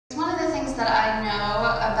that I know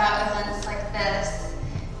about events like this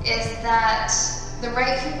is that the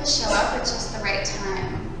right people show up at just the right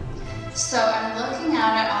time. So I'm looking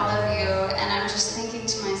out at all of you and I'm just thinking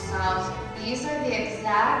to myself, these are the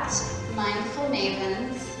exact mindful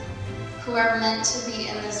mavens who are meant to be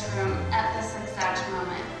in this room at this exact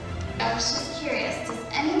moment. I was just curious, does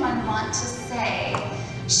anyone want to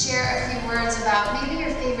share a few words about maybe your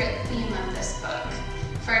favorite theme of this book?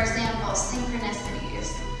 For example, Synchronicities.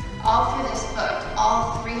 All through this book,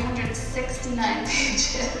 all 369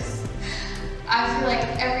 pages, I feel like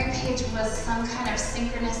every page was some kind of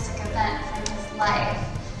synchronistic event from his life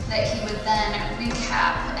that he would then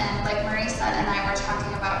recap. And like Marisa and I were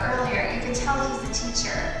talking about earlier, you could tell he's a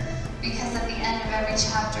teacher because at the end of every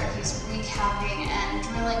chapter he's recapping and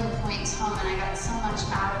drilling the points home, and I got so much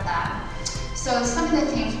out of that. So some of the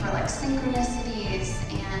themes were like synchronicities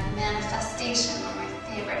and manifestation were my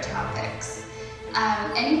favorite topics.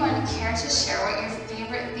 Anyone care to share what your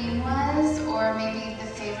favorite theme was, or maybe the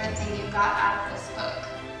favorite thing you got out of this book?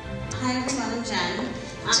 Hi everyone, I'm Jen.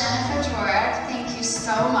 Jennifer Dworak, thank you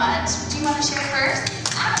so much. Do you want to share first?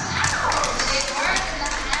 Ow, ow! Jay Dworak in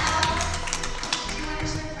the house. Do you want to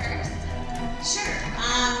share first? Sure.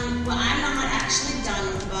 Well, I'm not actually done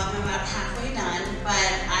with the book. I'm about halfway done,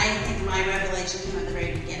 but I think my revelation came at the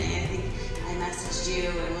very beginning. I think I messaged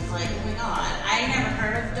you and was like, oh my god, I never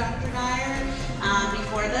heard of Dr. Dyer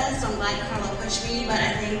before this, so I'm glad Carla pushed me, but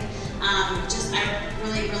I think I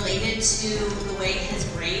really related to the way his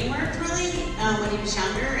brain worked really when he was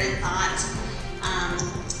younger, and thought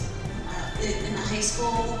in the high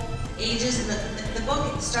school ages, the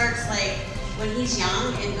book starts like when he's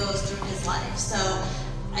young and goes through his life. So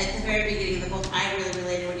at the very beginning of the book, I really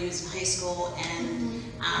related when he was in high school and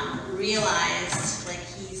realized like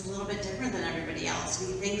he's a little bit different than everybody else.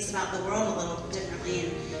 He thinks about the world a little bit differently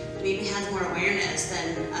and maybe has more awareness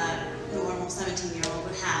than a normal 17-year-old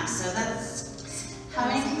would have. So that's... How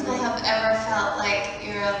many people have ever felt like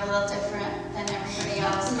you're a little different than everybody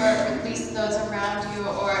else, or at least those around you,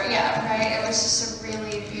 or, yeah, right? It was just a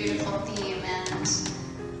really beautiful theme, and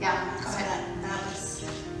yeah, go ahead. That was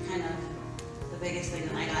kind of the biggest thing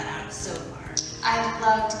that I got out so far. I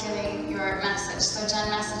loved getting your message. So Jen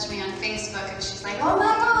messaged me on Facebook, and she's like, oh my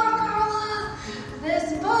god, Carla,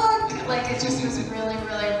 this book! Like, it just was really,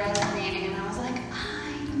 really resonating, and I was like,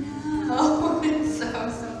 I know. It's so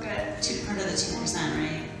good. Part of the 2%,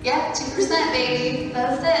 right? Yeah, 2%, baby.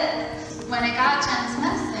 That's it. When I got Jen's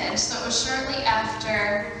message, so it was shortly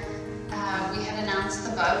after we had announced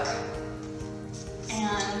the book,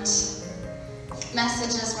 and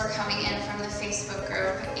messages were coming in from the Facebook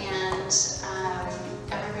group, and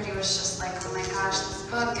everybody was just like, oh my gosh, this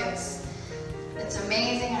book, it's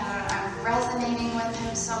amazing. I'm resonating with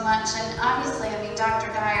him so much. And obviously, I mean, Dr.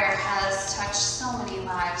 Dyer has touched so many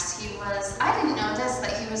lives. I didn't know this,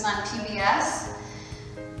 that he was on PBS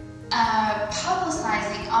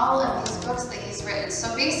publicizing all of these books that he's written.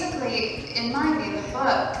 So basically, in my view, the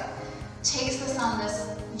book takes us on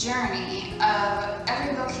this journey of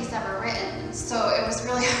every book he's ever written. So it was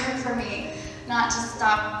really hard for me not to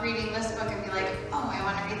stop reading this book and be like, oh, I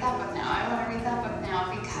want to read that book now, I want to read that book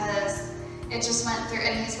now, because it just went through,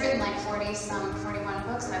 and he's written like 41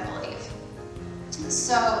 books, I believe.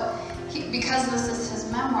 So, because this is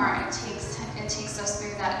his memoir, it takes us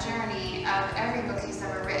through that journey of every book he's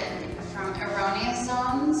ever written, from Erroneous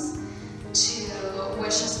Zones to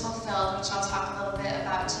Wishes Fulfilled, which I'll talk a little bit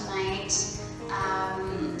about tonight,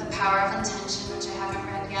 The Power of Intention, which I haven't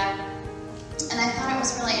read yet. And I thought it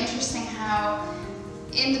was really interesting how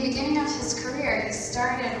in the beginning of his career, he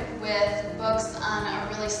started with books on a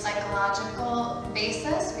really psychological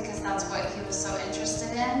basis because that's what he was so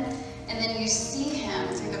interested in. And then you see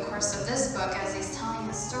him through the course of this book, as he's telling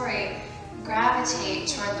his story, gravitate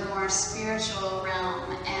toward the more spiritual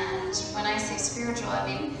realm. And when I say spiritual, I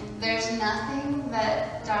mean there's nothing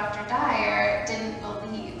that Dr. Dyer didn't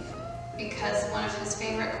believe, because one of his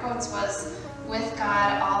favorite quotes was, with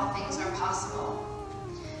God, all things are possible.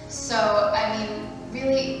 So, I mean,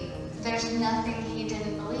 really, there's nothing he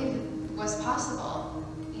didn't believe was possible,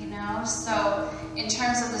 you know? So, in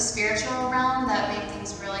terms of the spiritual realm, that made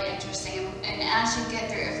things really interesting. And as you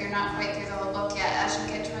get through, if you're not quite through the whole book yet, as you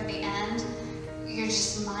get toward the end, you're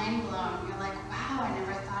just mind blown. You're like, wow, I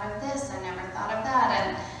never thought of this, I never thought of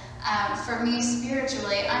that. And for me,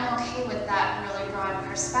 spiritually, I'm okay with that really broad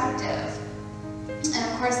perspective.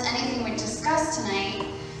 And of course, anything we discuss tonight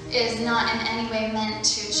is not in any way meant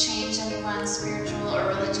to change anyone's spiritual or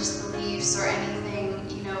religious beliefs or anything.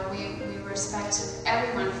 You know, we respect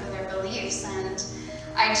everyone for their beliefs, and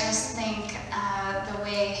I just think the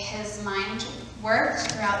way his mind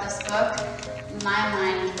worked throughout this book, my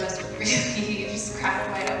mind was really just cracked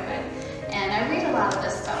wide open. And I read a lot of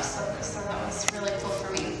this stuff, so that was really cool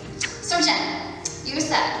for me. So Jen, you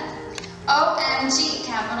said, OMG,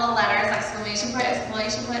 capital letters, exclamation point,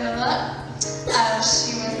 blah, blah.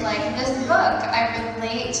 She was like, this book, I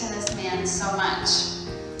relate to this man so much.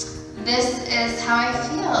 This is how I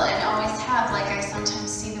feel and always have, like I sometimes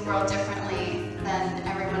see the world differently than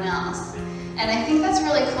everyone else. And I think that's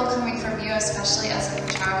really cool coming from you, especially as a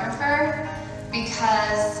photographer,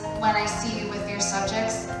 because when I see you with your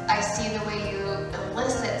subjects, I see the way you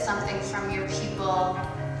elicit something from your people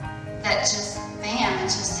that just, bam, it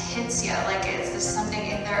just hits you, like it's just something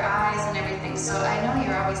in their eyes and everything. So I know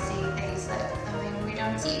you're always seeing things that maybe we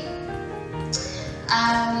don't see.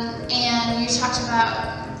 And you talked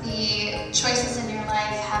about the choices in your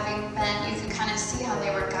life having been, you could kind of see how they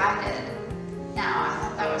were guided. Now, I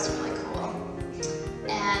thought that was really cool.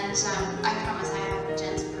 And I promise I have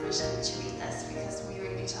Jen's permission to read this because we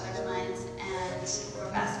read each other's minds and we're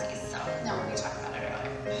besties. So, no, we talked about it earlier.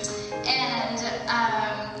 And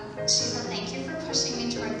she said, thank you for pushing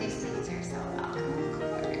me toward these things. You're so welcome, of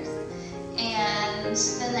course. And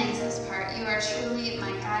the nicest part, you are truly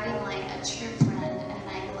my guiding light, a true friend, and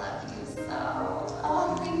I love you so.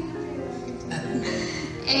 Oh, thank you.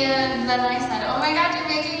 And then I said, oh my God, you're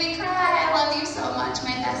making me cry. I love you so much,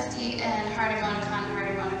 my bestie, and heart emoticon,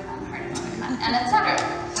 and etc.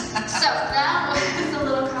 So that was a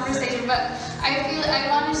little conversation, but I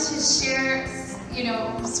wanted to share, you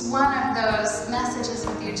know, one of those messages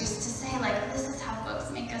with you just to say, like, this is how books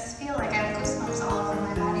make us feel. Like, I have goosebumps all over